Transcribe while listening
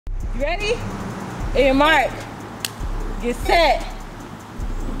Ready? Hey, Mark. Get set.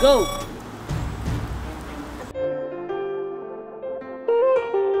 Go.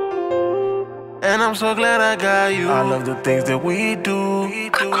 And I'm so glad I got you. I love the things that we do. We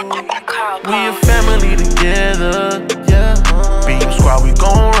a family together. Yeah. B.E.A.M squad, we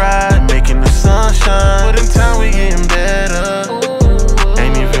gon' ride, making the sun shine. But in time we getting better.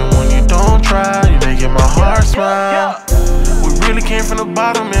 Ain't even when you don't try, you making my heart smile. We really came from the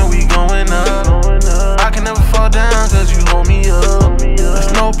bottom and we going up. I can never fall down cause you hold me up.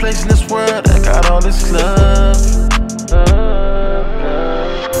 There's no place in this world that got all this love.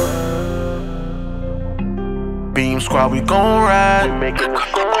 B.E.A.M squad, we gon' ride.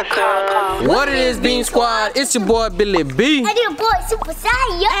 What it is, B.E.A.M squad? It's your boy Billy B. And your boy Super Messiah.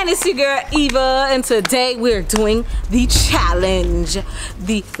 And it's your girl Eva, and today we're doing the challenge.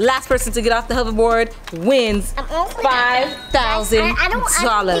 The last person to get off the hoverboard wins $5,000. I don't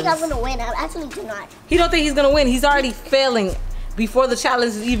think I'm gonna win. I actually do not. He don't think he's gonna win. He's already failing before the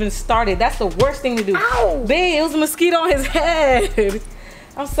challenge even started. That's the worst thing to do. Ow. Babe, it was a mosquito on his head.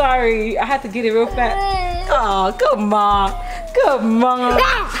 I'm sorry. I had to get it real fast. Oh, come on. Come on.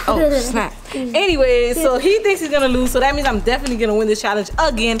 Oh, snap. Anyway, so he thinks he's going to lose, so that means I'm definitely going to win this challenge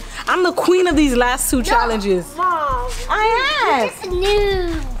again. I'm the queen of these last two challenges. Mom. I am. It's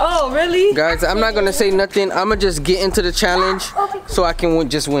new. Oh, really? Guys, I'm not gonna say nothing. I'm gonna just get into the challenge so I can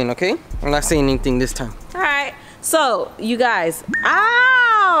just win, okay? I'm not saying anything this time. All right. So, you guys.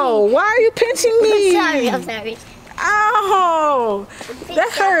 Ow! Why are you pinching me? I'm sorry. Ow!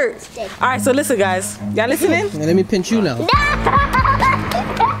 That hurt. All right, so listen, guys. Y'all listening? Now let me pinch you now.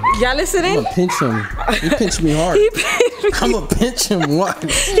 Y'all listening? I'm gonna pinch him. He pinched me hard. He pinched me. I'm gonna pinch him. What?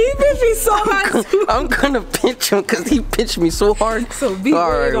 He pinched me so hard too. I'm gonna pinch him because he pinched me so hard. So be big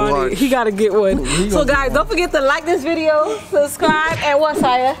on it. He gotta get one. So guys, don't forget to like this video, subscribe, and what,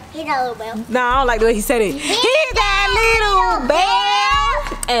 Saya? Hit that little bell. No, I don't like the way he said it. Hit that little bell.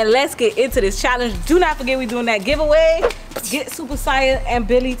 And let's get into this challenge. Do not forget we're doing that giveaway. Get Super Saya and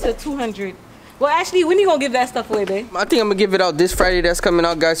Billy to 200. Well, actually, when you gonna give that stuff away, babe? I think I'm gonna give it out this Friday. That's coming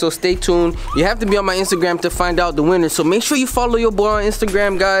out, guys. So stay tuned. You have to be on my Instagram to find out the winner. So make sure you follow your boy on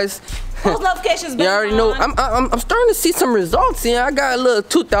Instagram, guys. Those notifications. You already know. I'm starting to see some results. Yeah, I got a little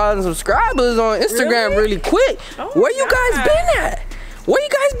 2,000 subscribers on Instagram really quick. Oh, where you guys been at? Where you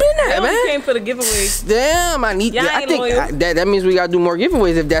guys been at, man? We came for the giveaways. Damn, I need. I think that means we gotta do more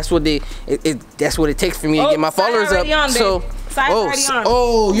giveaways if that's what that's what it takes for me to get my followers up. On, so.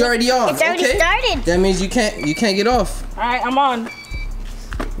 Oh, you're already on. It's already started. That means you can't get off. All right, I'm on.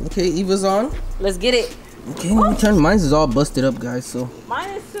 Okay, Eva's on. Let's get it. Okay, let me turn. Mine's is all busted up, guys. So.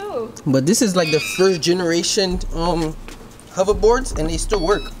 Mine is too. But this is like the first generation hoverboards, and they still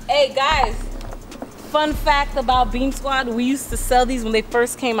work. Hey guys, fun fact about B.E.A.M squad: we used to sell these when they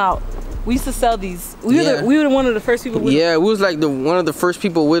first came out. We used to sell these. We were one of the first people with them. Yeah, we was like one of the first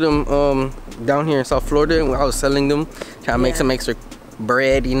people with them down here in South Florida, and I was selling them, trying to make some extra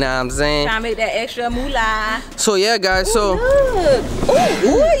bread, you know what I'm saying? Trying to make that extra moolah. So yeah, guys, so look.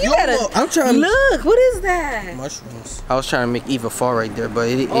 Ooh, you gotta I'm trying to look, what is that? Mushrooms. I was trying to make Eva fall right there, but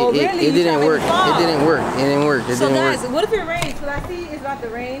it really? didn't work. It didn't work. It didn't work. So guys, what if it rains? Because I see it's about to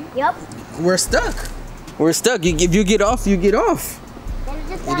rain. Yep. We're stuck. We're stuck. If you get off, you get off.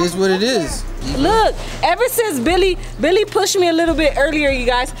 It is what it is. Look, ever since Billy pushed me a little bit earlier, you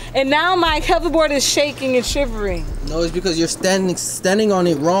guys, and now my hoverboard is shaking and shivering. No, it's because you're standing on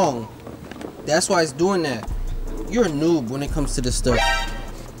it wrong. That's why it's doing that. You're a noob when it comes to this stuff.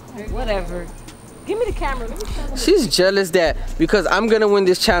 Whatever. Give me the camera. She's jealous that because I'm gonna win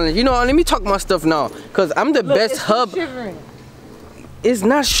this challenge. You know, let me talk my stuff now. Cause I'm the best hub. Shivering. It's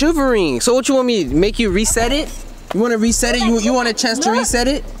not shivering. So what you want me to make you reset it? You want to reset it? You want a chance to reset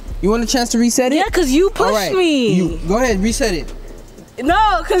it? You want a chance to reset it? Yeah, because you pushed me. You go ahead, reset it.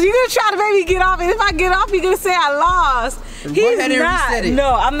 No, because you're going to try to make me get off. And if I get off, you're going to say I lost. Go ahead and reset it.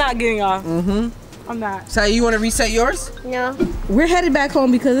 No, I'm not getting off. I'm not. So you want to reset yours? No. We're headed back home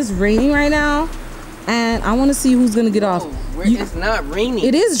because it's raining right now. And I want to see who's going to get off. It's not raining.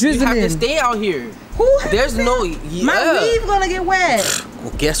 It is drizzling. You have to stay out here. There's no... Yeah. My weave going to get wet.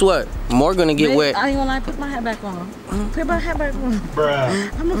 Well, guess what? More gonna get wet. I ain't gonna lie, put my hat back on. Put my hat back on.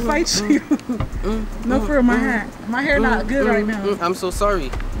 Bruh. I'm gonna fight you. No, for real, my hat. My hair not good right now. I'm so sorry.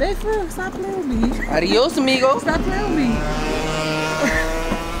 Babe, for real, stop playing with me. Adios, amigo. Stop playing with me.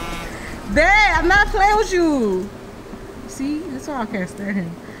 Babe, I'm not playing with you. See, that's why I can't stand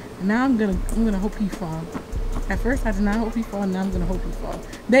him. And now I'm gonna hope he fall. At first I did not hope he fall, now I'm gonna hope he fall.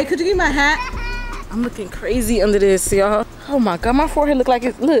 Babe, could you give me my hat? I'm looking crazy under this, y'all. Oh my God, my forehead look like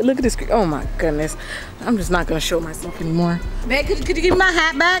it's, look at this. Oh my goodness. I'm just not gonna show myself anymore. Babe, could you give me my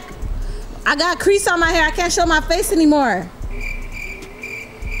hat back? I got crease on my hair. I can't show my face anymore.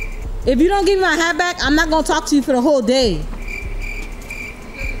 If you don't give me my hat back, I'm not gonna talk to you for the whole day.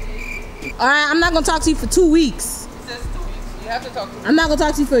 All right, I'm not gonna talk to you for 2 weeks. It says 2 weeks. You have to talk to me. I'm not gonna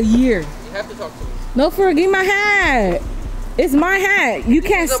talk to you for a year. You have to talk to me. No, give me my hat. It's my hat. You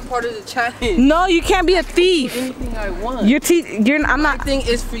can't. This is a part of the challenge. No, you can't be a thief. Anything I want. I'm not. The thing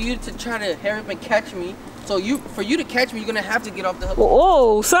is for you to try to hurry up and catch me. So for you to catch me, you're gonna have to get off the hook.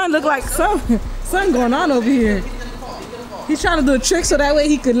 Oh, son, look like something going on over here. He's trying to do a trick so that way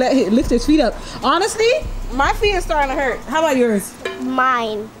he could lift his feet up. Honestly, my feet are starting to hurt. How about yours?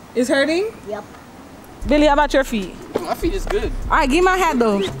 Mine. It's hurting? Yep. Billy, how about your feet? My feet is good. All right, give me my hat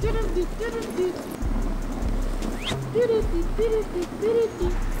though.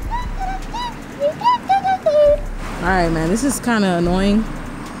 All right, man, this is kind of annoying.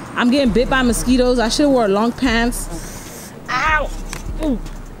 I'm getting bit by mosquitoes. I should have wore long pants. Ow! Ooh.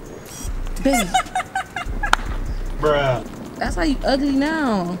 Baby. Bruh. That's why you ugly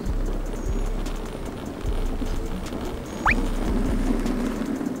now.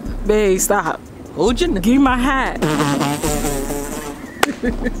 Babe, stop. Hold your Give me my hat.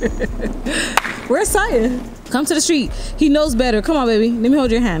 Where's Saya? Come to the street. He knows better. Come on, baby. Let me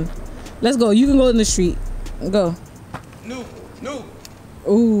hold your hand. Let's go. You can go in the street. Go. No.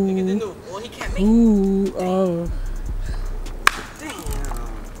 Ooh. Look at the new. Well, he can't make it. Ooh. Oh.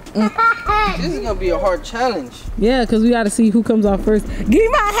 This is gonna be a hard challenge. Yeah, because we got to see who comes off first. Give me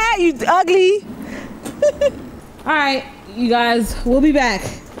my hat, you ugly. All right, you guys. We'll be back.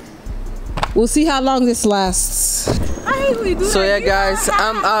 We'll see how long this lasts. So yeah, guys,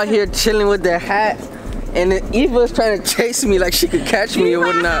 I'm out here chilling with the hat, and then Eva's trying to chase me like she could catch me or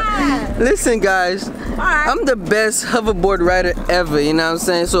whatnot. Listen, guys, I'm the best hoverboard rider ever. You know what I'm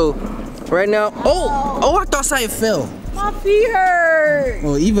saying? So right now, oh, I thought Saya fell. My feet hurt.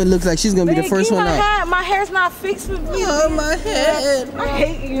 Well, Eva looks like she's gonna be the first one out. My hair's not fixed with me. Oh, my head. I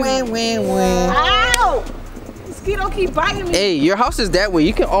hate you. Wah. Ow! Mosquito keep biting me. Hey, your house is that way.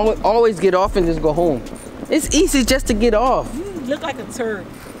 You can always get off and just go home. It's easy just to get off. You look like a turd.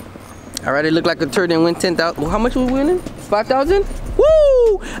 All right, it looked like a turd and win 10,000. Well, how much we winning? 5,000?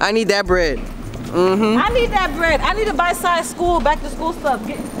 Woo! I need that bread. I need that bread. I need to buy Sia's back to school stuff.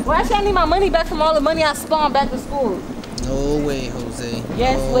 Actually, I need my money back from all the money I spawned back to school. No way, Jose.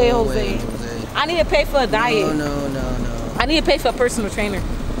 Yes, no way, Jose. way, Jose. I need to pay for a diet. No. I need to pay for a personal trainer.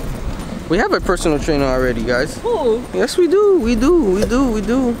 We have a personal trainer already, guys. Who? Yes, we do. We do.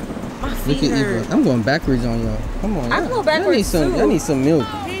 My feet Look at hurt. Eva. I'm going backwards on y'all. Come on. I go backwards too. I need some milk.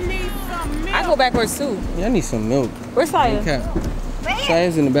 I go backwards too. Yeah, I need some milk. Where's Saya? Okay.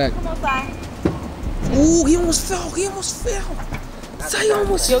 Saya's in the back. Come on, Saya. Ooh, he almost fell. Saya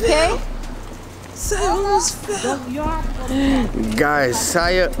almost fell. You okay? Saya almost fell. Guys,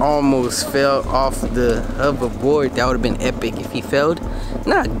 Saya almost fell off the hoverboard. That would have been epic if he failed.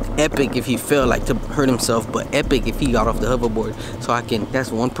 Not epic if he fell like to hurt himself, but epic if he got off the hoverboard. So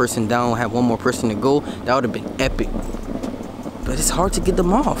that's one person down, have one more person to go. That would have been epic. But it's hard to get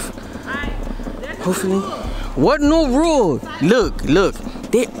them off. Hopefully. What new rule? Look.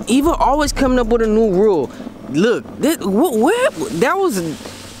 Eva always coming up with a new rule. Look, that was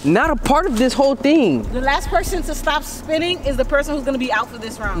not a part of this whole thing. The last person to stop spinning is the person who's gonna be out for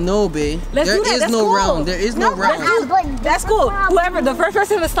this round. No, babe. There is no round. There is no round. That's cool. The first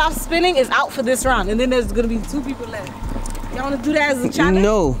person to stop spinning is out for this round, and then there's gonna be 2 people left. Y'all wanna do that as a challenge?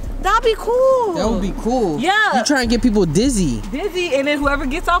 No. That'd be cool. That would be cool. Yeah. You trying to get people dizzy. And then whoever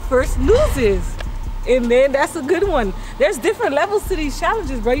gets off first loses. And then that's a good one. There's different levels to these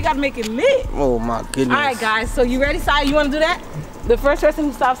challenges, bro. You gotta make it lit. Oh my goodness. All right, guys. So you ready, Sai? You wanna do that? The first person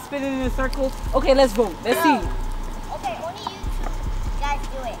who stops spinning in a circle. Okay, let's vote. Let's see. Okay, only you guys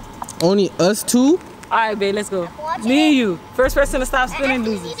do it. Only us two? All right, babe. Let's go. Me and you. First person to stop spinning I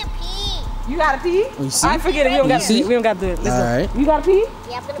loses. need to pee. You gotta pee? You see? I forget it. We don't got to do it. We don't got to do it. Let's go. All right. You gotta pee?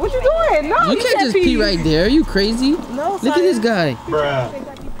 Yeah, I'm gonna What pee you doing? No, You can't just pee right there. Are you crazy? No, Look at this guy. Bruh.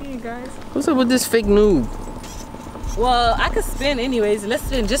 guys. What's up with this fake noob? Well, I could spin anyways. Let's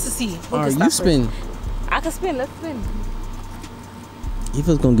spin just to see. Alright, you spin. I can spin. Let's spin.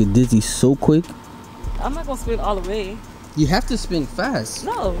 Eva's gonna get dizzy so quick. I'm not gonna spin all the way. You have to spin fast.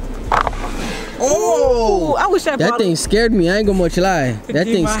 No. Oh! Ooh, I wish I that thing scared me. I ain't gonna much lie. That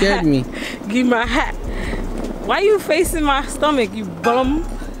thing scared me. Give me my hat. Why you facing my stomach, you bum?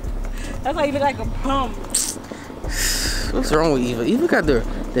 That's why you look like a bum. What's wrong with Eva? Eva got the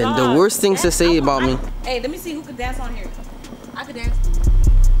worst things to say about me. Hey, let me see who could dance on here. I could dance.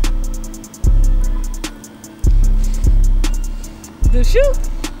 Do shoot.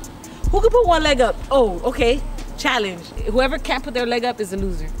 Who could put one leg up? Oh, okay. Challenge. Whoever can't put their leg up is a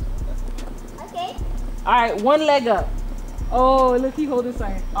loser. All right, one leg up. Oh, look, he holding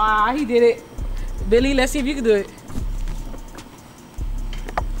something. Ah, he did it. Billy, let's see if you can do it.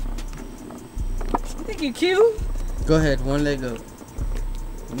 You think you're cute? Go ahead, one leg up.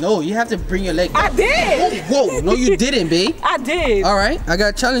 No, you have to bring your leg up. I did. Whoa, no you didn't, babe. I did. All right, I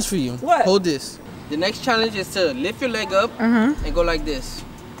got a challenge for you. What? Hold this. The next challenge is to lift your leg up and go like this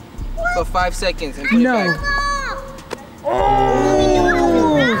for 5 seconds. And put it back.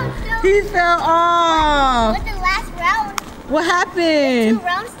 Oh, he fell off. What's the last round? What happened? 2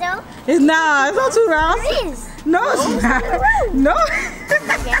 rounds still? It's not 2 rounds. It is. No, it's not. No.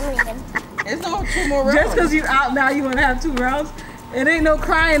 Okay, I'm leaving. It's no 2 more rounds. Just because you're out now, you want to have 2 rounds? It ain't no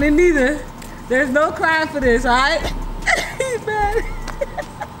crying in neither. There's no crying for this, all right? He's bad.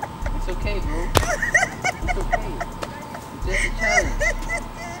 It's okay, bro. It's okay. It's just a challenge.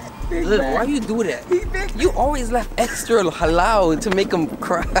 Look, why you do that? You always laugh extra loud to make him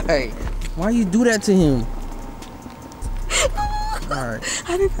cry. Why you do that to him? Alright,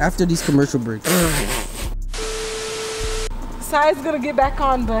 after these commercial breaks. Si's gonna get back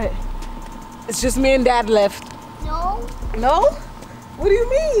on, but it's just me and Dad left. No. No? What do you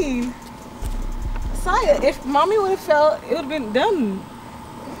mean? Saya, if Mommy would have fell, it would have been done.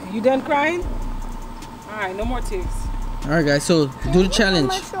 You done crying? Alright, no more tears. Alright guys, so do the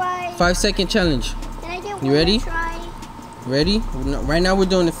challenge. 5-second challenge. Can I get You ready? Try? Ready? Right now we're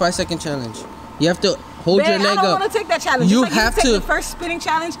doing the 5-second challenge. You have to hold your leg I don't up. want to take that challenge. You Just like have you take to. the first spinning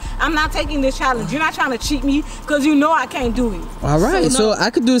challenge. I'm not taking this challenge. You're not trying to cheat me because you know I can't do it. Alright, so I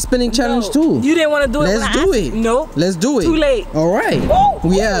could do the spinning challenge No. too. You didn't want to do it. Let's when I do asked it. you. Nope. Let's do it. Too late. Alright. Oh,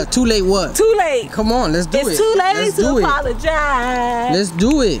 Yeah, too late what? Too late. Come on, let's do it. It's too late Let's to do it. apologize. Let's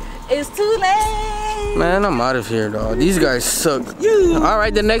do it. It's too late. Man, I'm out of here, dog. These guys suck.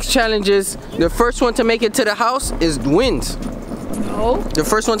 Alright, the next challenge is the first one to make it to the house is wins. No. The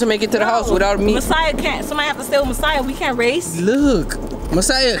first one to make it to the house without me. Messiah can't. Somebody have to stay with Messiah. We can't race. Look,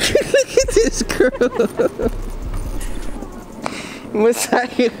 Messiah, look at this girl.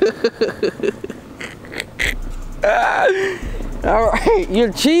 Messiah. All right,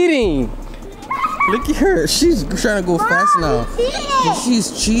 you're cheating. Look at her. She's trying to go fast now.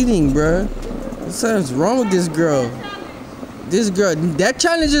 She's cheating, bro. Something's wrong with this girl. This girl, that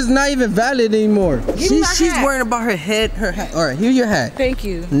challenge is not even valid anymore. She's worrying about her head, her hat. All right, here's your hat. Thank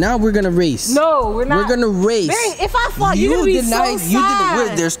you. Now we're gonna race. No, we're not. We're gonna race. Babe, if I fall, you're gonna be so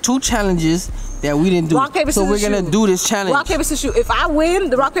sad. There's 2 challenges that we didn't do. Rock, paper, so scissors, we're gonna shoot. do this challenge. Rock, paper, scissors, shoot. If I win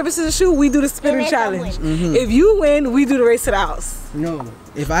the rock, paper, scissors, shoot, we do the spinning if I challenge. win. If you win, we do the race to the house. No.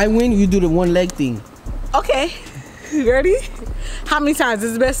 If I win, you do the 1 leg thing. Okay. You ready? How many times?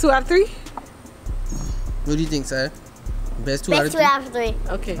 Is it best 2 out of 3? What do you think, sir? Best 2 out of Best 3? 2 out of 3.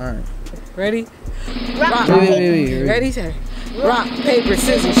 Okay. All right. Ready? Rock, Wait. Ready, sir? Rock, paper,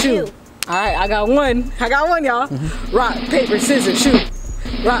 scissors, shoot. All right, I got one. I got one, y'all. Rock, paper, scissors, shoot.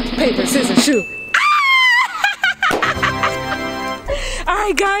 Rock, paper, scissors, shoot. All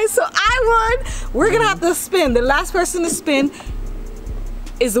right, guys. So I won. We're gonna have to spin. The last person to spin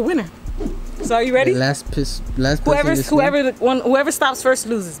is the winner. So are you ready? Last person. Whoever stops first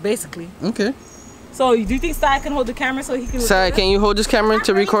loses, basically. Okay. So do you think Sai can hold the camera so he can? Sai, can you hold this camera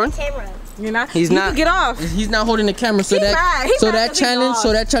to record? You're not. He's you not. Can get off. He's not holding the camera, so He's that mad. He's mad 'cause he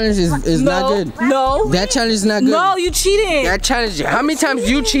challenge is not good. No. That challenge is not good. No, you cheated. That challenge. How many times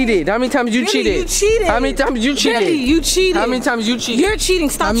you cheated? How many times you Billy, cheated? you cheated. How many times you cheated? Billy, you cheated. How many times you cheated? You're cheating.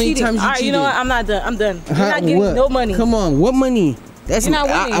 Stop How many cheating. times you All right, you know cheated? what? I'm not done. I'm done. You're not getting What? no money. Come on, what money? That's You're not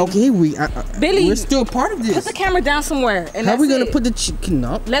winning. Okay, Billy, we're still part of this. Put the camera down somewhere. And How are we that's gonna it. put the chicken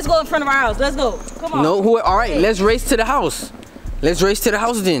up? Let's go in front of our house. Let's go. Come on. No, all right, let's race to the house. Let's race to the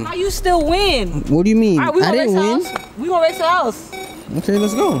house then. How you still win? What do you mean? All right, we I gonna didn't race win. the house. We gonna race the house. Okay,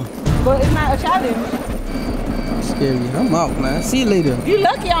 let's go. But it's not a challenge. Scary. I'm out, man. See you later. You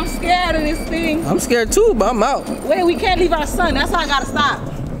lucky I'm scared of this thing. I'm scared too, but I'm out. Wait, we can't leave our son. That's why I gotta stop.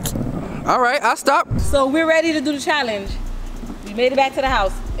 All right, I'll stop. So we're ready to do the challenge. We made it back to the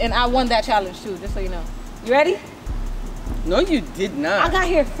house, and I won that challenge too, just so you know. You ready? No, you did not. I got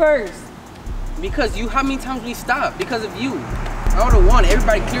here first. Because you, how many times we stopped? Because of you. I would have won.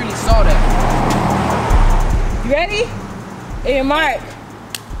 Everybody clearly saw that. You ready? In your mark.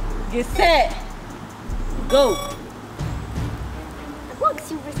 Get set. Go. I'm going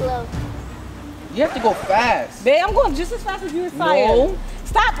super slow. You have to go fast. Babe, I'm going just as fast as you and Saya. No.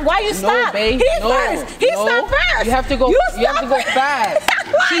 Stop. Why you stop? No, babe. He's no. first. He no. stopped first. You have to go. You have to go first. fast.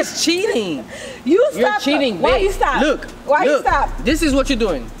 She's cheating. You You're stop. cheating. Why babe. you stop? Look. Why look. you stop? This is what you're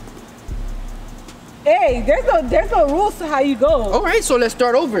doing. Hey, there's no rules to how you go. All right, so let's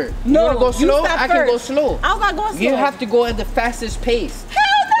start over. No, you wanna go you slow? stop I can go first. slow. I'm not going slow. You have to go at the fastest pace.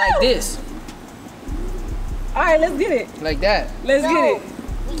 Hell no. Like this. All right, let's get it. Like that. Let's get it.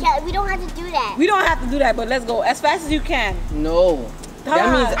 We don't have to do that. We don't have to do that, but let's go as fast as you can. No.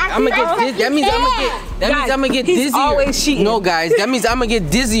 That means I'm gonna get dizzy. That means I'm gonna get dizzier. He's always cheating. No, guys, that means I'm gonna get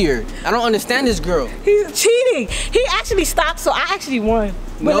dizzier. I don't understand this girl. He's cheating. He actually stopped, so I actually won.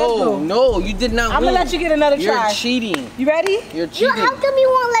 But no, you did not win. I'm gonna let you get another try. You're cheating. You ready? You're cheating. How come you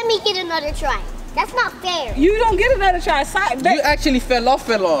won't let me get another try? That's not fair. You don't get another try. You actually fell off.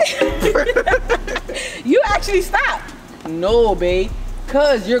 You actually stopped. No, babe.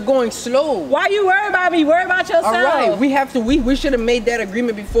 Cause you're going slow. Why you worry about me? Worry about yourself. All right, we have to. We should have made that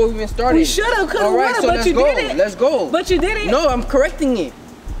agreement before we even started. We should have. All right, so let's go. Let's go. But you did it. No, I'm correcting it.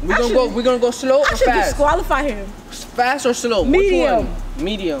 We're gonna go slow or fast. I should disqualify him. Fast or slow? Medium. Which one?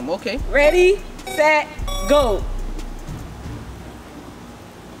 Medium. Okay. Ready, set, go.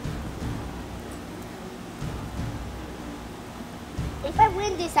 If I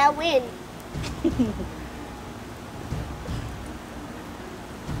win this, I win.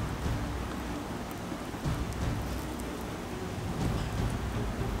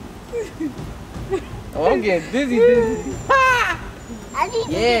 Oh, I'm getting dizzy. I didn't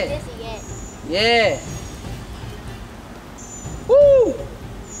even get dizzy yet. Yeah. Woo!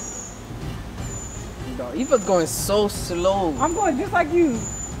 Dog, Eva's going so slow. I'm going just like you.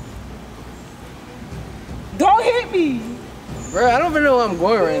 Don't hit me. Bro, I don't even know where I'm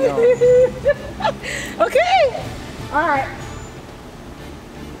going right now. Okay. All right.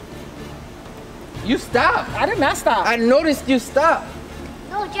 You stopped. I did not stop. I noticed you stopped.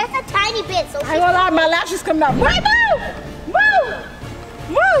 No, just a tiny bit. So I ain't gonna lie, my lashes coming out. Move! Move!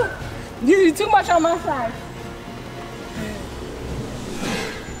 Move! You're too much on my side.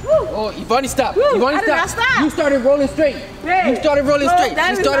 Oh, Ivani stopped. Ivani I did not stop. You started rolling straight. Hey. You started rolling straight.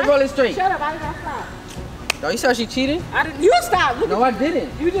 You started rolling straight. Shut up, I did not stop. Oh, you saw she cheated? You stopped. Look no, I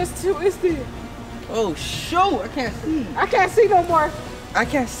didn't. You just twisted. Oh, shoot. I can't see. I can't see no more. I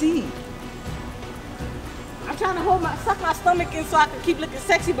can't see. I'm trying to suck my stomach in so I can keep looking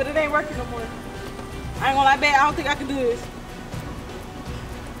sexy, but it ain't working no more. I ain't gonna lie, babe, I don't think I can do this.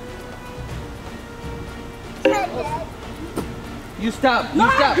 You stopped. No,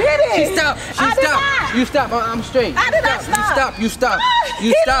 you stopped. I did it. She stopped. She stopped. You stopped. I'm straight. I did not stop. You stopped.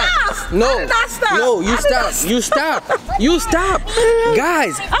 You stopped. No. I did not stop. No, you stopped. You stopped. You stopped.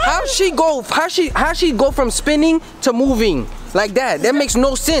 Guys, how she go from spinning to moving like that? That makes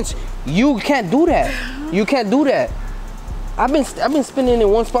no sense. You can't do that. You can't do that. I've been spinning in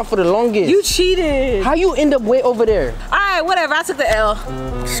one spot for the longest. You cheated. How you end up way over there? Alright, whatever. I took the L.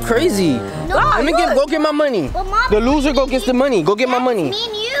 It's crazy. No, go get my money. The loser go gets the money. Go get my money. Me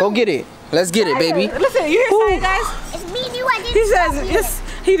and you. Go get it. Let's get it, baby. Listen, you hear something, guys? It's me and you. I didn't He stop says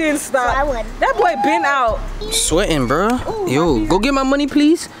he didn't stop. So I won. That boy been out. Sweating, bro. Yo, go get my money,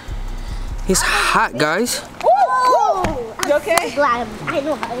 please. It's hot, guys. Oh, You okay? glad I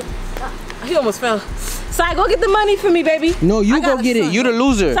know how to stop. He almost fell. Sai, go get the money for me, baby. No, you go get it. You the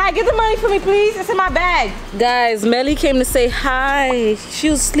loser. Sai, get the money for me, please. It's in my bag. Guys, Melly came to say hi. She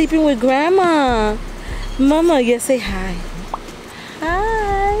was sleeping with Grandma. Mama, yes, say hi.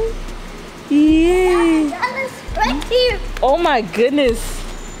 Hi. Yeah. Right here. Oh my goodness.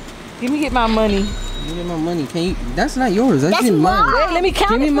 Let me get my money. Give me my money. Can you? That's not yours. That's That's mine. mine. Wait, let me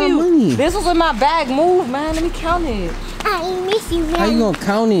count Give it me for my you. money. This was in my bag. Move, man. Let me count it. I miss you, man. How you gonna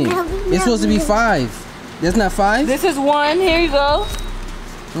count it? It's supposed to be 5. That's not 5? This is 1. Here you go.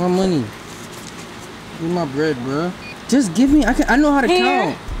 My money. Give me my bread, bro. Just give me. I know how to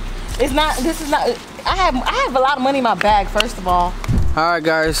count. It's not. This is not. I have a lot of money in my bag. First of all. All right,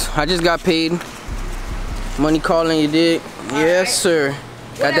 guys. I just got paid. Money calling, you did? Yes, sir.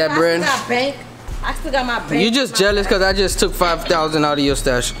 Got that bread. I still got my bank. You just jealous because I just took 5,000 out of your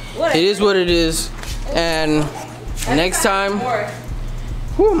stash. Whatever. It is what it is. And next time,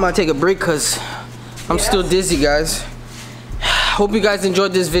 I'm gonna take a break because I'm still dizzy, guys. Hope you guys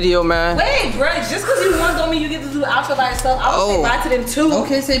enjoyed this video, man. Wait, bro. Just because you won don't mean you get to do the outro by yourself. I will say bye to them too.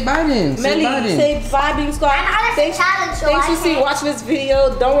 Okay, say bye then. Melly, say bye, Beam Squad. Thanks for watching this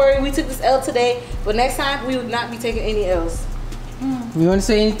video. Don't worry, we took this L today, but next time we will not be taking any L's. You want to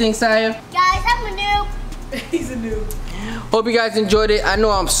say anything, Saya? Guys, I'm a noob. He's a noob. Hope you guys enjoyed it. I know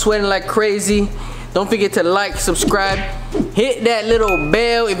I'm sweating like crazy. Don't forget to like, subscribe, hit that little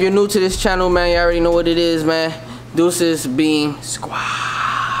bell if you're new to this channel, man. You already know what it is, man. Deuces, Beam Squad.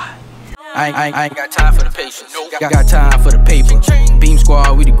 I ain't got time for the patience. Got time for the paper. Beam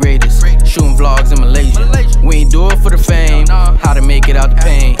Squad, we the greatest. Shooting vlogs in Malaysia. We ain't do it for the fame. How to make it out the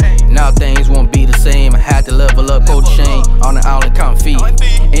pain. Now things won't be the same. I had to level up, Coach Shane. On the island, counting feet.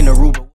 In the Aruba.